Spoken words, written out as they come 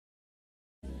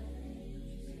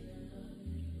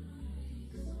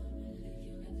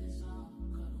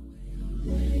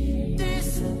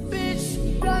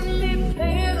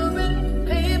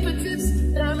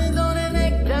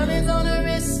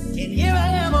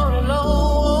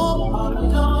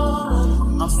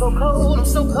I'm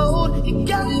so cold, you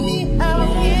got me out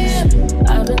here.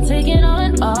 I've been taking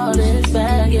on all this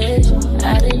baggage,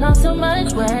 adding on so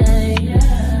much weight.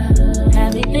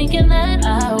 Had me thinking that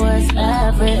I was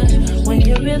average, when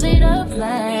you really the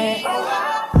plan.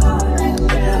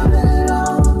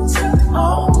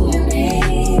 All you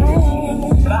need,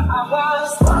 but I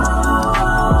was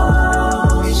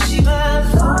wrong. She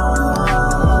was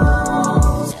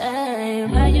wrong. Hey,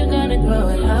 how you gonna throw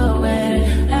it away?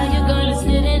 How you gonna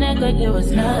sit and act like it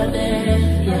was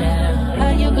nothing? Yeah, how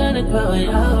you gonna throw it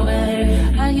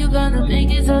away? How you gonna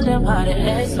think it's so damn hard to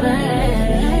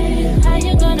explain? How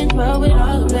you gonna throw it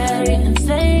all away and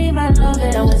say my love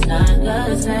that I was not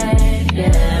the same?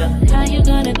 Yeah, how you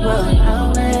gonna throw it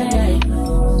away?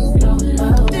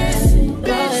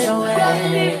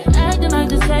 Acting like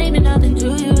the same and nothing to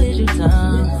you is your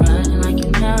tongue. Fronting like you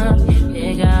know,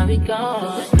 it got me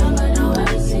gone.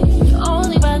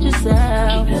 Only about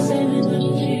yourself.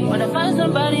 When I find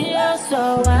somebody else,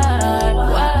 so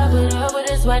why put up with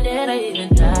this? Why did I even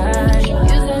die? You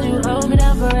said you hold me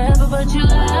down forever, but you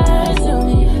lied to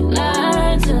me,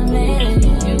 lied to me.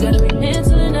 You gotta be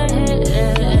mental in the head.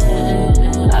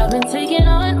 I've been taking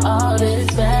on all this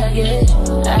baggage,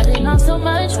 adding on so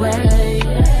much weight.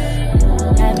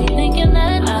 Had me thinking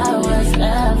that I was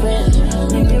average,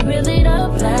 when you really the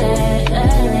plan.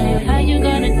 How you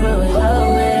gonna throw it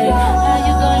away? How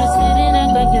you gonna sit and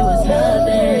act like it was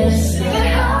nothing?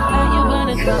 How you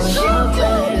gonna throw it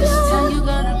away? How you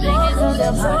gonna think it's so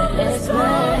damn hard to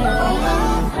explain?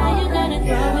 How you gonna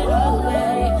throw it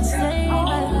away and say my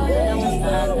love that I was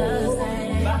not the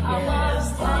same?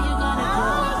 How you gonna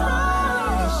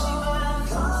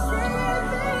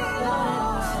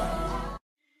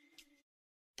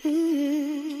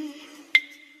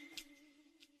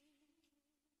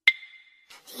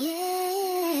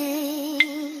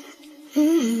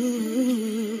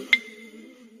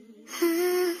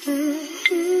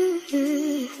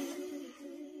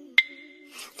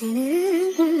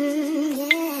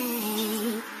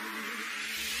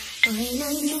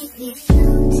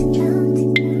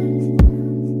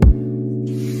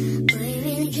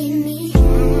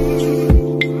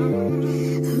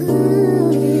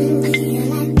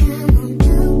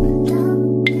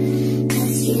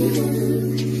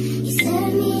You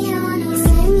set me on a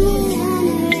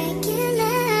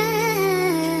regular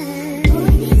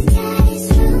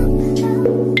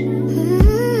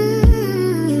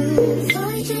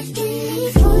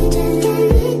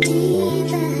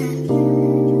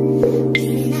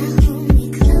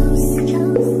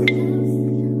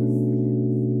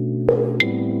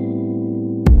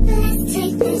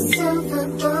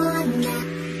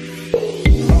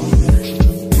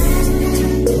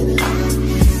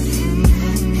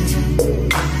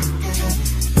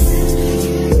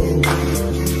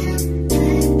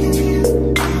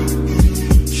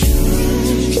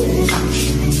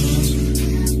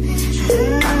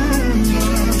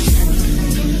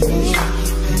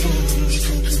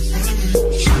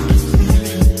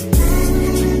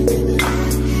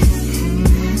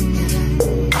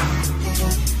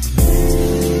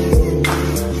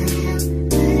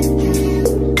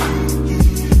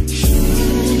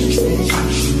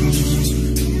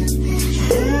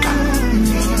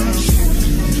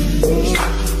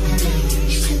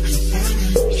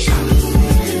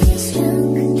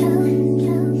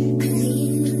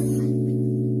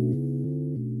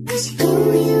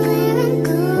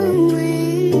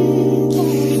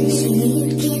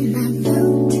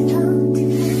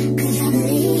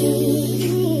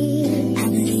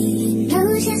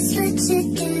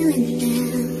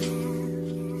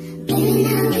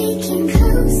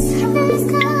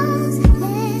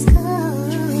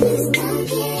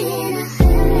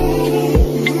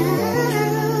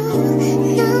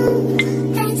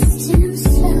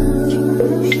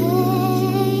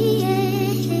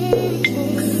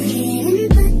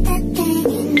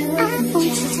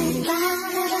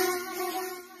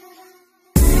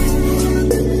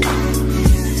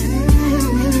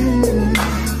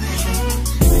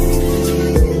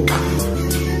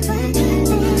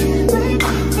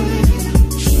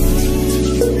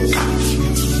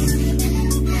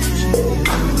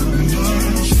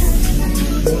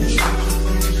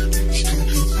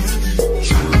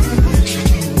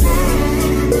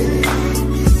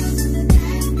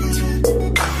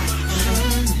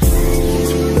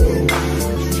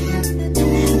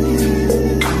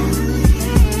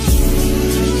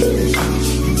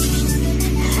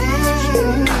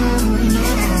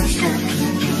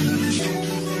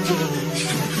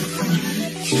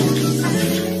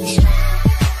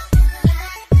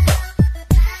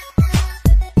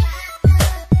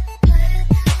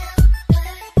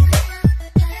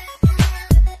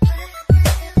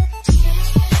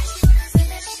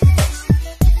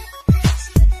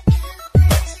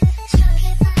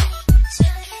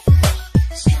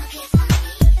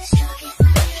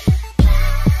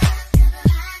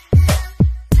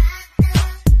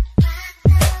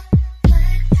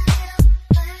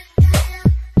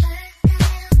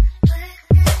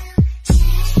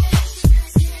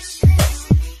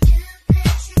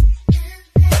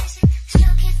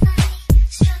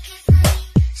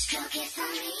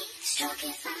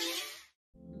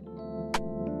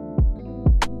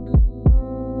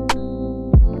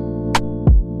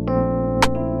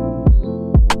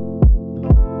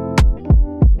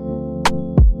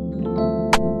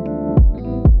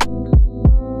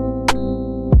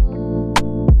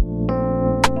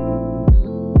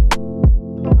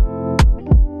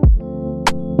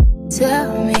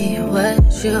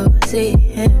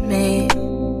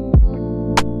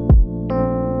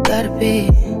be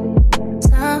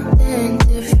something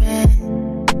different.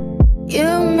 You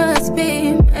must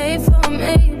be made for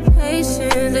me.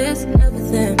 Patience is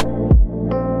everything.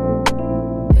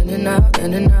 In and out,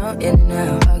 in and out, in and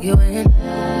out. Arguing,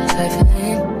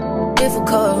 trifling,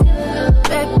 difficult.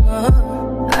 Beg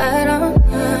more, I don't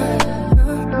know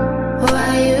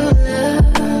why you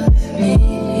love me.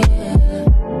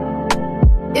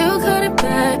 You got it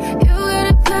bad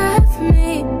for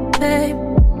me, babe.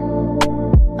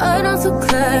 I'm not so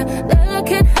glad that I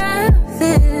can have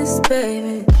this,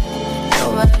 baby.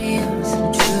 Nobody else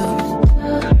true.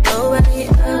 Nobody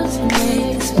else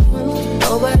made this move.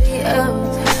 Nobody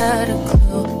else had a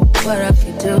clue what I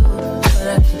could do, what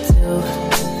I could do.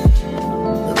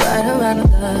 The right amount of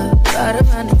love, right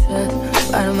amount of trust,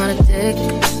 right amount of dick,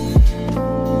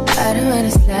 right amount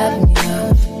of slapping me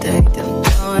up. Think that I'm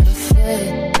going to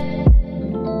fit.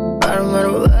 Right amount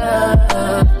of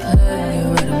play,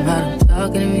 right amount of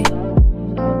talking to me.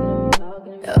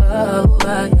 Oh,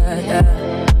 yeah, yeah.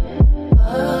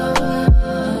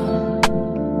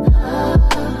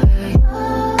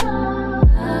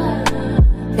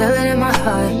 Feel it in my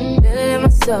heart, feel it in my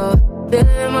soul, feel it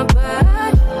in my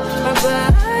body, my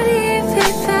body.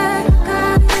 Feel that I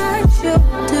got you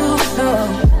to know.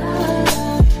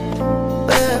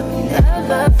 We'll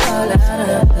never fall out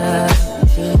of love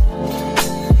with you.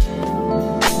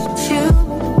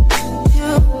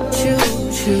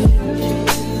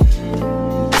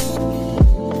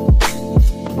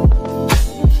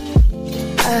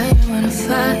 I don't wanna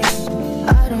fight,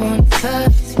 I don't wanna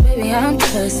fuss. Baby, I'm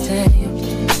trusting you,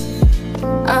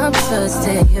 I'm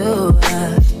trusting you.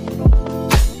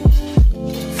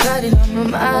 Fighting on my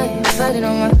mind, fighting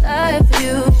on my life for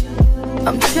you.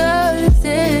 I'm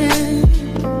trusting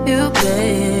you,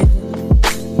 babe.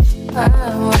 I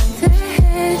want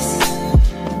this,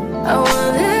 I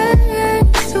want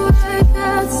this to work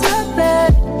out so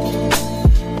bad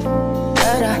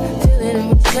that I feel it in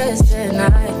my chest at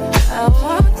night. I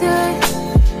want it,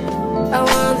 I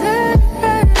want it,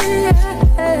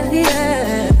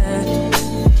 yeah.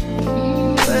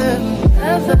 We'll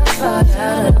never fall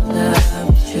out of love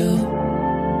with you.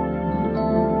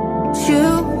 Choo.